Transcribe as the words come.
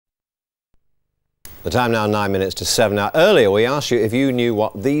The time now 9 minutes to 7. Now, earlier we asked you if you knew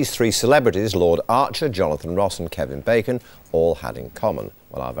what these three celebrities, Lord Archer, Jonathan Ross and Kevin Bacon, all had in common.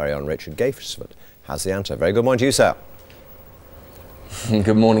 Well, our very own Richard Gayford has the answer. Very good morning to you, sir.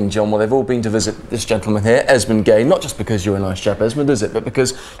 Good morning, John. Well, they've all been to visit this gentleman here, Esmond Gay, not just because you're a nice chap, Esmond, is it, but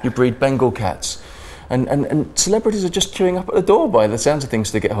because you breed Bengal cats. And celebrities are just queuing up at the door by the sounds of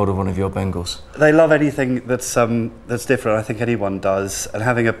things to get hold of one of your Bengals. They love anything that's different. I think anyone does.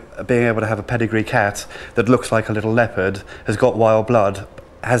 And being able to have a pedigree cat that looks like a little leopard, has got wild blood,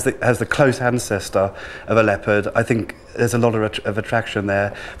 has the close ancestor of a leopard. I think there's a lot of attraction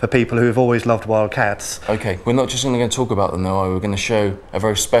there for people who have always loved wild cats. OK, we're not just going to talk about them though, we're going to show a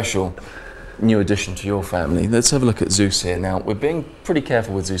very special new addition to your family. Let's have a look at Zeus here. Now, we're being pretty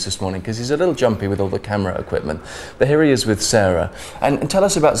careful with Zeus this morning because he's a little jumpy with all the camera equipment. But here he is with Sarah. And tell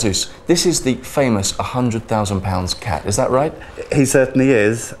us about Zeus. This is the famous £100,000 cat, is that right? He certainly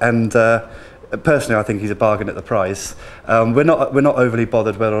is, and personally I think he's a bargain at the price. We're not overly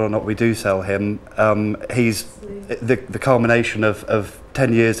bothered whether or not we do sell him. He's the culmination of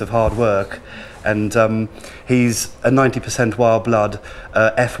 10 years of hard work, and he's a 90% wild blood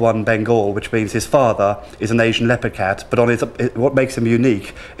F1 Bengal, which means his father is an Asian leopard cat, but what makes him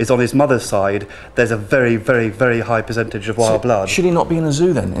unique is on his mother's side there's a very, very, very high percentage of wild blood. Should he not be in a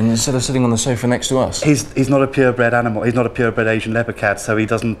zoo then, instead of sitting on the sofa next to us? He's not a purebred animal, he's not a purebred Asian leopard cat, so he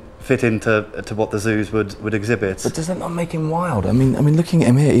doesn't fit into what the zoos would exhibit. But does that not make him wild? I mean, looking at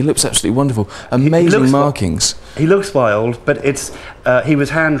him here, he looks absolutely wonderful. Amazing markings. He looks wild, but he was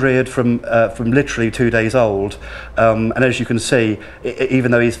hand reared from literally 2 days old, and as you can see, even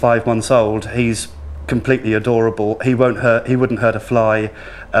though he's 5 months old, he's completely adorable. He wouldn't hurt a fly.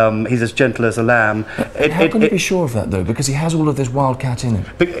 He's as gentle as a lamb. How can you be sure of that though? Because he has all of this wildcat in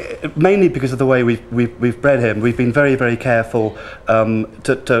him. Mainly because of the way we've bred him. We've been very, very careful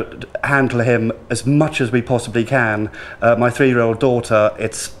to handle him as much as we possibly can. My 3-year-old daughter,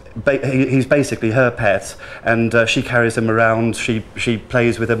 he's basically her pet, and she carries him around, she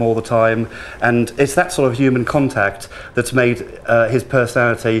plays with him all the time, and it's that sort of human contact that's made his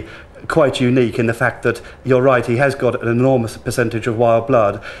personality quite unique, in the fact that, you're right, he has got an enormous percentage of wild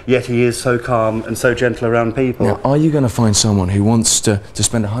blood, yet he is so calm and so gentle around people. Now, are you going to find someone who wants to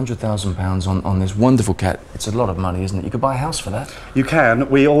spend £100,000 on this wonderful cat? It's a lot of money, isn't it? You could buy a house for that. You can.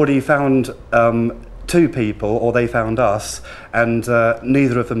 We already found 2 people, or they found us, and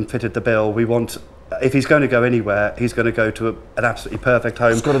neither of them fitted the bill. We want, if he's going to go anywhere, he's going to go to an absolutely perfect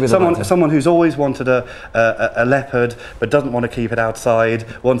home. It's got to be someone who's always wanted a leopard, but doesn't want to keep it outside,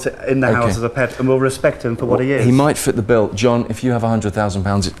 wants it in the house as a pet, and will respect him for what he is. He might fit the bill. John, if you have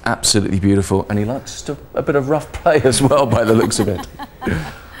 £100,000, it's absolutely beautiful, and he likes a bit of rough play as well, by the looks of it.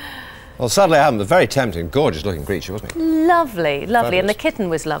 Well, sadly I haven't, but very tempting, gorgeous looking creature, wasn't he? Lovely, lovely, Fabulous. and the kitten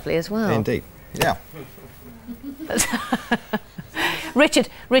was lovely as well. Indeed, yeah. Richard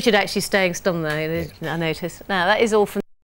actually staying stum though, I noticed. Now, that is all from